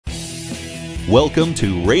Welcome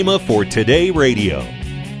to Rhema for Today Radio.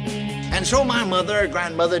 And so my mother or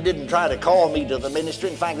grandmother didn't try to call me to the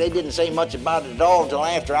ministry. In fact, they didn't say much about it at all until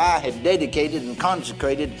after I had dedicated and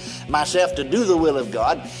consecrated myself to do the will of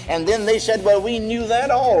God. And then they said, well, we knew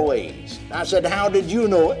that always. I said, how did you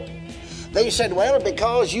know it? They said, well,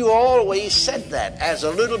 because you always said that as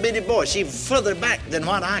a little bitty boy. See, further back than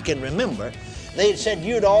what I can remember, they said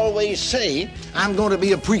you'd always say, I'm going to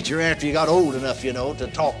be a preacher after you got old enough, to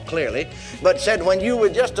talk clearly. But said when you were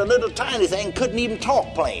just a little tiny thing, couldn't even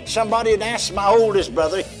talk plain. Somebody had asked my oldest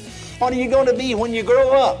brother, what are you going to be when you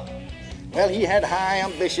grow up? Well, he had high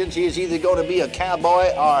ambitions. He was either going to be a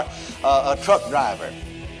cowboy or a truck driver.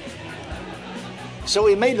 So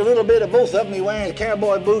he made a little bit of both of them. He wears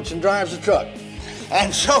cowboy boots and drives a truck.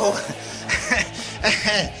 And so...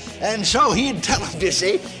 And so he'd tell them, you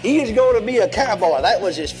see, he was going to be a cowboy. That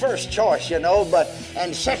was his first choice,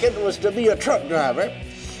 and second was to be a truck driver.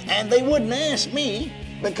 And they wouldn't ask me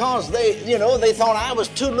because they thought I was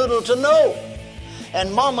too little to know.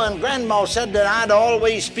 And Mama and Grandma said that I'd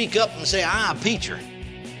always speak up and say, I'm a preacher.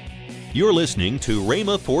 You're listening to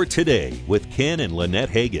Rhema for Today with Ken and Lynette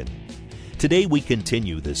Hagin. Today we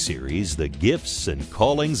continue the series, The Gifts and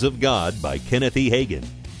Callings of God by Kenneth E. Hagin.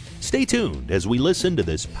 Stay tuned as we listen to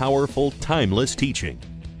this powerful, timeless teaching.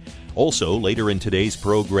 Also, later in today's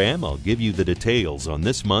program, I'll give you the details on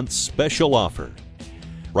this month's special offer.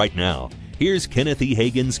 Right now, here's Kenneth E.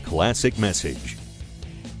 Hagin's classic message.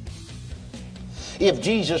 If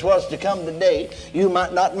Jesus was to come today, you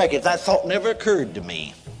might not make it. That thought never occurred to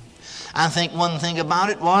me. I think one thing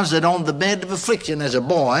about it was that on the bed of affliction as a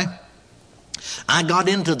boy, I got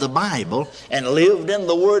into the Bible and lived in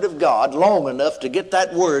the Word of God long enough to get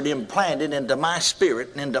that Word implanted into my spirit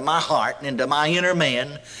and into my heart and into my inner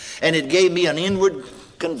man. And it gave me an inward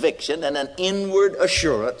conviction and an inward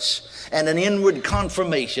assurance and an inward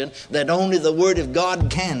confirmation that only the Word of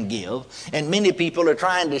God can give. And many people are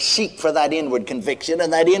trying to seek for that inward conviction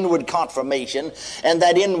and that inward confirmation and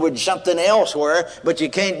that inward something elsewhere, but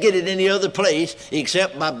you can't get it any other place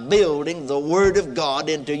except by building the Word of God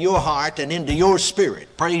into your heart and into your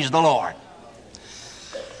spirit. Praise the Lord.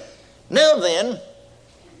 Now then,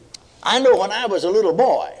 I know when I was a little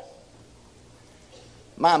boy,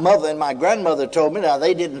 my mother and my grandmother told me, now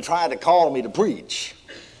they didn't try to call me to preach.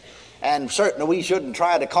 And certainly we shouldn't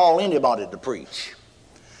try to call anybody to preach.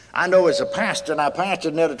 I know as a pastor, and I pastored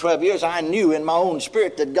another 12 years, I knew in my own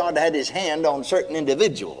spirit that God had his hand on certain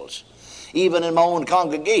individuals. Even in my own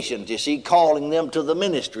congregations, you see, calling them to the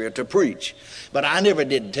ministry or to preach. But I never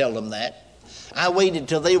did tell them that. I waited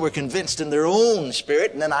till they were convinced in their own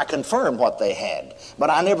spirit, and then I confirmed what they had.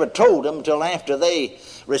 But I never told them till after they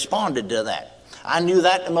responded to that. I knew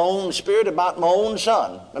that in my own spirit about my own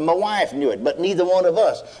son, and my wife knew it, but neither one of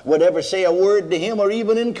us would ever say a word to him or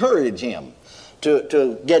even encourage him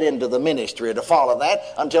to get into the ministry or to follow that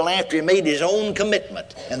until after he made his own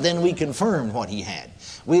commitment, and then we confirmed what he had.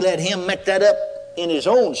 We let him make that up in his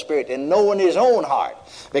own spirit and know in his own heart.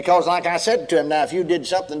 Because like I said to him, now if you did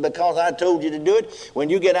something because I told you to do it, when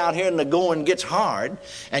you get out here and the going gets hard,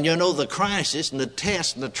 and the crisis and the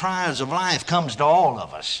test and the trials of life comes to all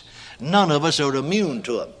of us. None of us are immune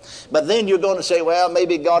to them. But then you're going to say, well,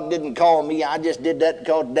 maybe God didn't call me. I just did that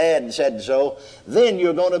because Dad said so. Then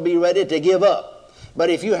you're going to be ready to give up. But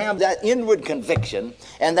if you have that inward conviction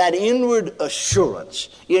and that inward assurance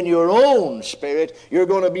in your own spirit, you're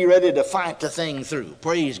going to be ready to fight the thing through.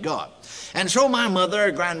 Praise God. And so my mother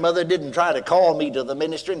or grandmother didn't try to call me to the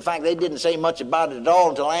ministry. In fact, they didn't say much about it at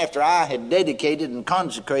all until after I had dedicated and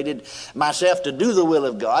consecrated myself to do the will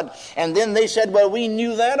of God. And then they said, well, we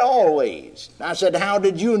knew that always. I said, how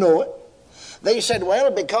did you know it? They said, well,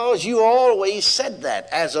 because you always said that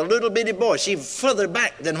as a little bitty boy. See, further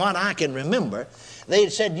back than what I can remember, they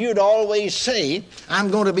said you'd always say,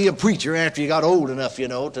 I'm going to be a preacher after you got old enough,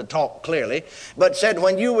 to talk clearly. But said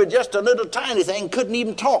when you were just a little tiny thing, couldn't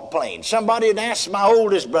even talk plain. Somebody had asked my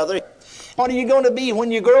oldest brother, what are you going to be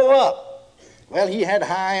when you grow up? Well, he had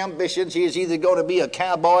high ambitions. He was either going to be a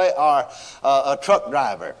cowboy or a truck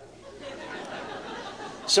driver.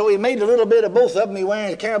 So he made a little bit of both of them. He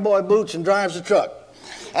wears cowboy boots and drives a truck.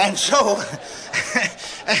 And so...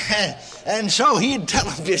 And so he'd tell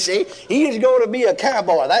them, you see, he was going to be a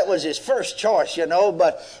cowboy. That was his first choice,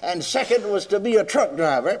 and second was to be a truck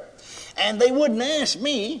driver. And they wouldn't ask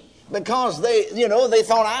me because they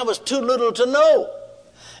thought I was too little to know.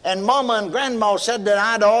 And Mama and Grandma said that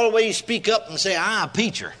I'd always speak up and say, I'm a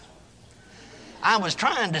preacher. I was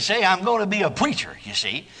trying to say I'm going to be a preacher, you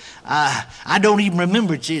see. I don't even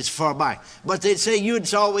remember it, it's far back. But they'd say,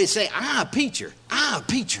 you'd always say, I'm a preacher. I'm a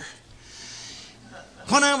preacher.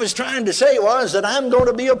 What I was trying to say was that I'm going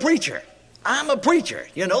to be a preacher. I'm a preacher.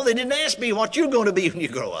 You know, they didn't ask me what you're going to be when you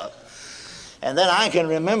grow up. And then I can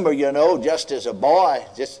remember, you know, just as a boy,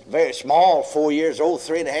 just very small, 4 years old,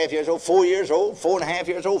 3.5 years old, 4 years old, 4.5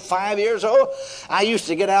 years old, 5 years old, I used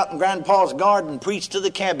to get out in Grandpa's garden and preach to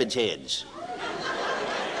the cabbage heads.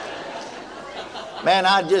 Man,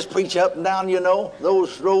 I'd just preach up and down, you know,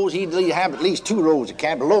 those rows. He'd have at least 2 rows of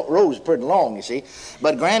cabbage. Rows pretty long, you see.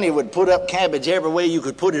 But Granny would put up cabbage every way you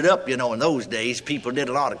could put it up, you know. In those days, people did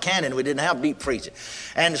a lot of canning. We didn't have beef preaching.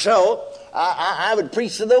 And so I would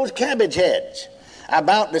preach to those cabbage heads. I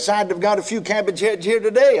about decided I've got a few cabbage heads here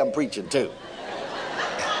today I'm preaching to.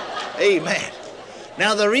 Amen.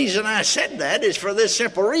 Now, the reason I said that is for this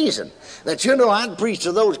simple reason. That, you know, I'd preach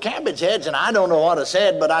to those cabbage heads, and I don't know what I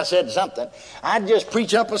said, but I said something. I'd just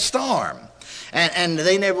preach up a storm, and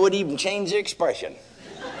they never would even change the expression.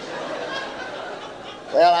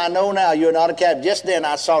 Well, I know now you're not a cabbage. Just then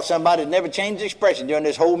I saw somebody that never changed the expression during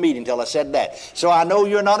this whole meeting until I said that. So I know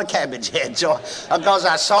you're not a cabbage head, because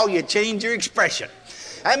I saw you change your expression.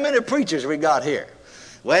 How many preachers we got here?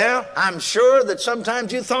 Well, I'm sure that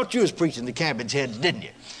sometimes you thought you was preaching to cabbage heads, didn't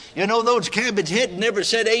you? You know, those cabbage heads never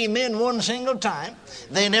said amen one single time.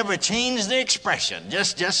 They never changed their expression,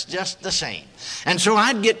 just the same. And so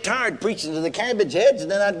I'd get tired preaching to the cabbage heads,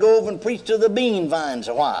 and then I'd go over and preach to the bean vines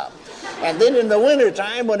a while. And then in the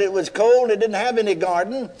wintertime, when it was cold, they didn't have any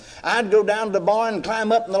garden, I'd go down to the barn and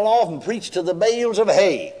climb up in the loft and preach to the bales of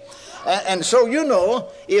hay. And so, you know,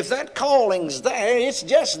 if that calling's there, it's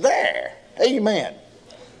just there. Amen.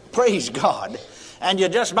 Praise God. And you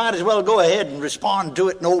just might as well go ahead and respond to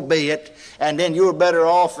it and obey it, and then you're better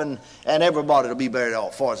off, and everybody will be better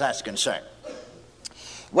off, as far as that's concerned.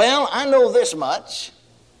 Well, I know this much,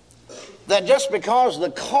 that just because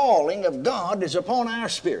the calling of God is upon our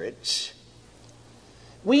spirits,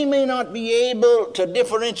 we may not be able to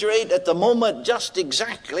differentiate at the moment just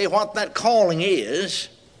exactly what that calling is,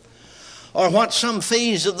 or what some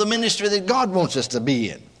phase of the ministry that God wants us to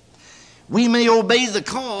be in. We may obey the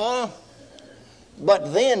call,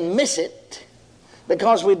 but then miss it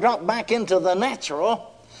because we drop back into the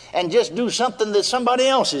natural and just do something that somebody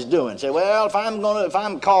else is doing. Say, well, if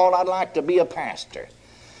I'm called, I'd like to be a pastor.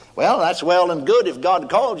 Well, that's well and good if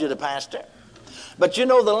God called you to pastor. But you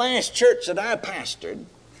know, the last church that I pastored,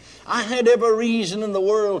 I had every reason in the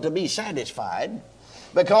world to be satisfied,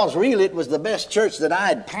 because really it was the best church that I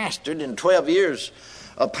had pastored in 12 years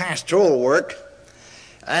of pastoral work.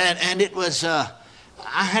 And it was...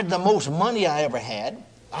 I had the most money I ever had.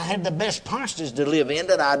 I had the best pastors to live in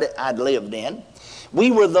that I'd lived in. We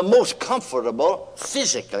were the most comfortable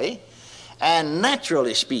physically and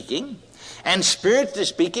naturally speaking. And spiritually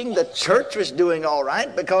speaking, the church was doing all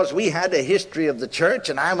right because we had a history of the church,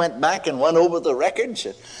 and I went back and went over the records.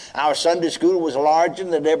 Our Sunday school was larger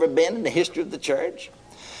than it had ever been in the history of the church.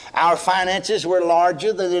 Our finances were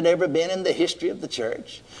larger than it had ever been in the history of the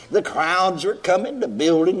church. The crowds were coming. The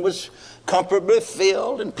building was comfortably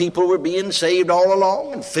filled, and people were being saved all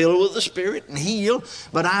along and filled with the Spirit and healed.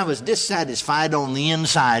 But I was dissatisfied on the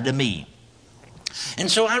inside of me.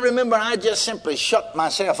 And so I remember I just simply shut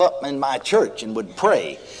myself up in my church and would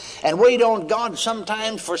pray and wait on God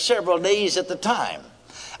sometimes for several days at the time.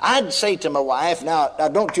 I'd say to my wife, now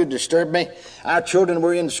don't you disturb me. Our children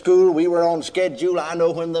were in school. We were on schedule. I know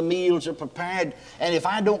when the meals are prepared. And if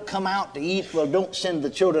I don't come out to eat, well, don't send the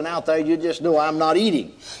children out there. You just know I'm not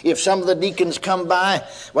eating. If some of the deacons come by,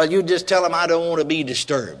 well, you just tell them I don't want to be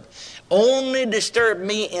disturbed. Only disturb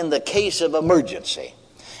me in the case of emergency.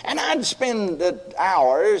 And I'd spend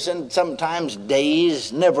hours and sometimes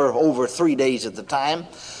days, never over 3 days at the time,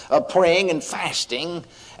 of praying and fasting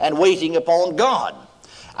and waiting upon God.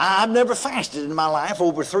 I've never fasted in my life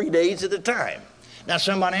over 3 days at a time. Now,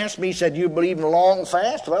 someone asked me, said, you believe in a long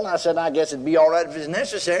fast? Well, I said, I guess it'd be all right if it's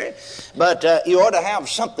necessary. But you ought to have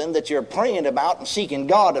something that you're praying about and seeking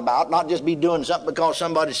God about, not just be doing something because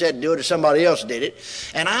somebody said do it or somebody else did it.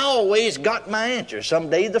 And I always got my answer, some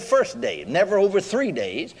day the first day, never over 3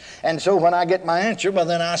 days. And so when I get my answer, well,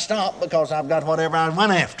 then I stop because I've got whatever I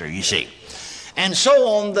went after, you see. And so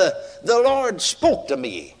on, the Lord spoke to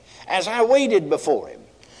me as I waited before Him.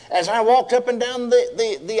 As I walked up and down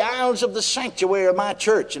the aisles of the sanctuary of my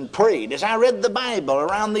church and prayed, as I read the Bible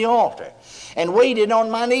around the altar and waited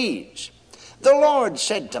on my knees, the Lord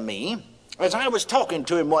said to me, as I was talking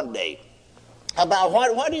to Him one day, about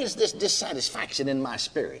what is this dissatisfaction in my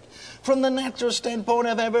spirit. From the natural standpoint,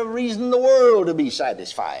 I've every reason in the world to be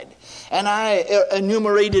satisfied. And I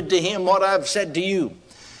enumerated to Him what I've said to you.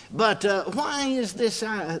 But why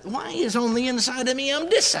is on the inside of me I'm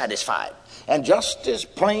dissatisfied? And just as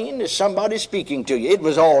plain as somebody speaking to you, it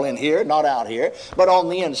was all in here, not out here, but on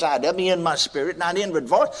the inside of me, in my spirit, not inward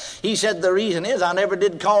voice. He said, the reason is I never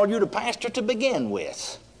did call you to pastor to begin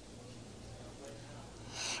with.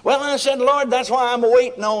 Well, I said, Lord, that's why I'm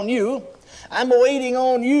waiting on you. I'm waiting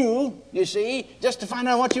on you, you see, just to find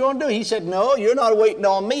out what you want to do. He said, no, you're not waiting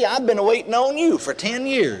on me. I've been waiting on you for 10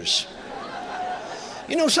 years.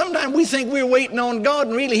 You know, sometimes we think we're waiting on God,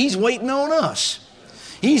 and really He's waiting on us.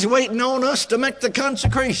 He's waiting on us to make the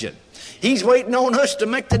consecration. He's waiting on us to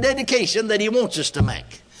make the dedication that He wants us to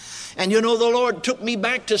make. And you know, the Lord took me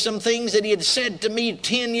back to some things that He had said to me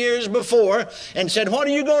 10 years before and said, what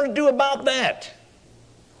are you going to do about that?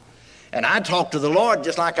 And I talked to the Lord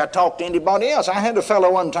just like I talked to anybody else. I had a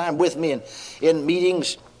fellow one time with me in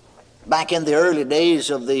meetings back in the early days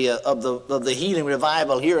of the healing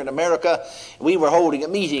revival here in America. We were holding a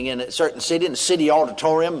meeting in a certain city, in a city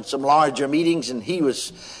auditorium, some larger meetings, and he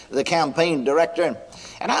was the campaign director.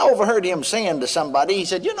 And I overheard him saying to somebody, he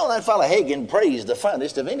said, you know, that fellow Hagin prays the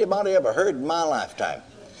funnest of anybody ever heard in my lifetime.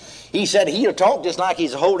 He said he'll talk just like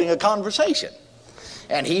he's holding a conversation.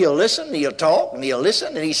 And he'll listen, he'll talk, and he'll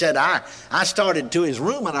listen. And he said, I started to his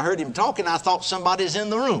room, and I heard him talking. I thought somebody's in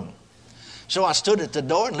the room. So I stood at the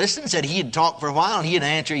door and listened, said he'd talk for a while, and he'd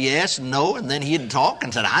answer yes and no, and then he'd talk,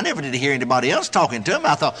 and said, I never did hear anybody else talking to him.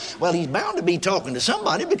 I thought, well, he's bound to be talking to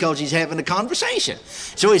somebody because he's having a conversation.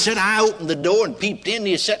 So he said, I opened the door and peeped in.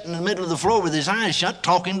 He was sitting in the middle of the floor with his eyes shut,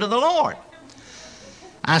 talking to the Lord.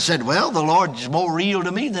 I said, well, the Lord's more real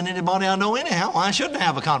to me than anybody I know anyhow. Why shouldn't I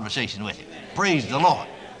have a conversation with him? Praise the Lord.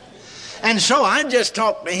 And so I just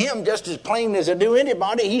talked to him just as plain as I do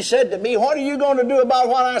anybody. He said to me, what are you going to do about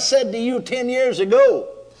what I said to you 10 years ago?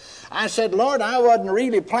 I said, Lord, I wasn't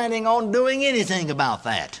really planning on doing anything about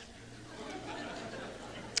that.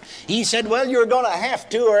 He said, well, you're going to have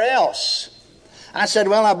to or else. I said,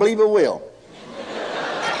 well, I believe I will.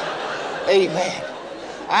 Amen.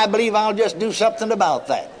 I believe I'll just do something about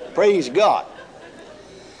that. Praise God.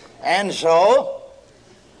 And so,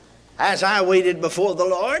 as I waited before the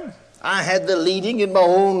Lord, I had the leading in my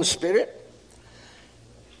own spirit,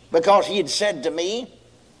 because He had said to me,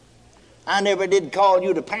 I never did call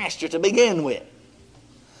you to pastor to begin with.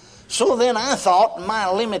 So then I thought, my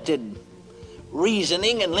limited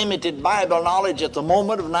reasoning and limited Bible knowledge at the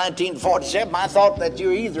moment of 1947, I thought that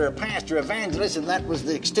you're either a pastor or evangelist, and that was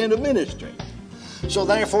the extent of ministry. So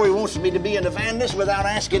therefore He wants me to be an evangelist without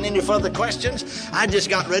asking any further questions. I just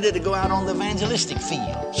got ready to go out on the evangelistic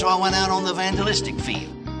field. So I went out on the evangelistic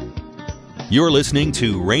field. You're listening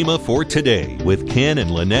to Rhema for Today with Ken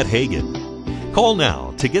and Lynette Hagin. Call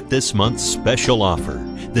now to get this month's special offer,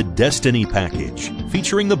 the Destiny Package,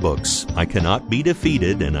 featuring the books I Cannot Be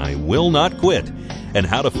Defeated and I Will Not Quit, and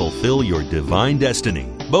How to Fulfill Your Divine Destiny,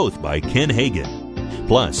 both by Ken Hagin.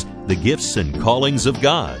 Plus, The Gifts and Callings of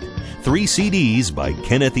God, 3 CDs by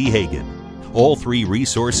Kenneth E. Hagin. All 3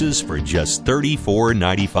 resources for just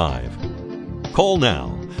 $34.95. Call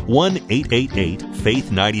now,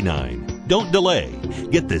 1-888-FAITH-99. Don't delay.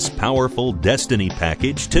 Get this powerful Destiny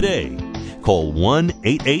Package today. Call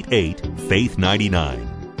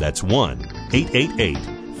 1-888-FAITH-99. That's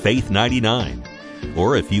 1-888-FAITH-99.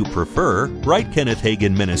 Or if you prefer, write Kenneth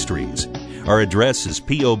Hagin Ministries. Our address is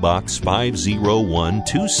P.O. Box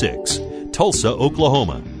 50126, Tulsa,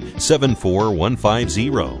 Oklahoma,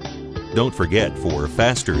 74150. Don't forget, for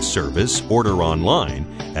faster service, order online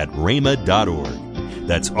at rhema.org.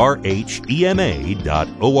 That's RHEMA.org.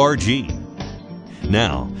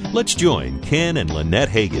 Now, let's join Ken and Lynette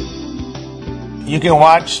Hagin. You can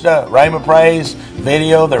watch the Rhema Praise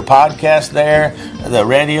video, their podcast there. The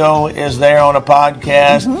radio is there on a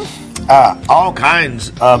podcast. Mm-hmm. All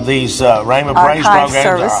kinds of these Rhema Praise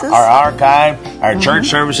programs are archived. Our church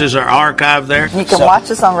services are archived there. You can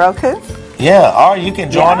watch us on Roku. Yeah, or you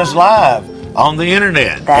can join us live on the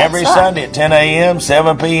internet. That's every right. Sunday at 10 a.m.,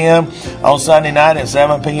 7 p.m. on Sunday night, and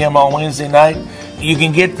 7 p.m. on Wednesday night. You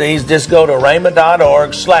can get these. Just go to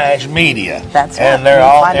rhema.org/media. That's right. And they're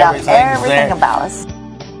all find out everything there. about us.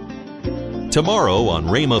 Tomorrow on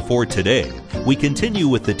Rhema for Today, we continue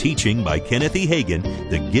with the teaching by Kenneth E. Hagin,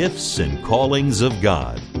 The Gifts and Callings of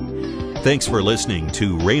God. Thanks for listening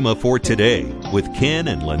to Rhema for Today with Ken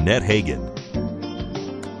and Lynette Hagin.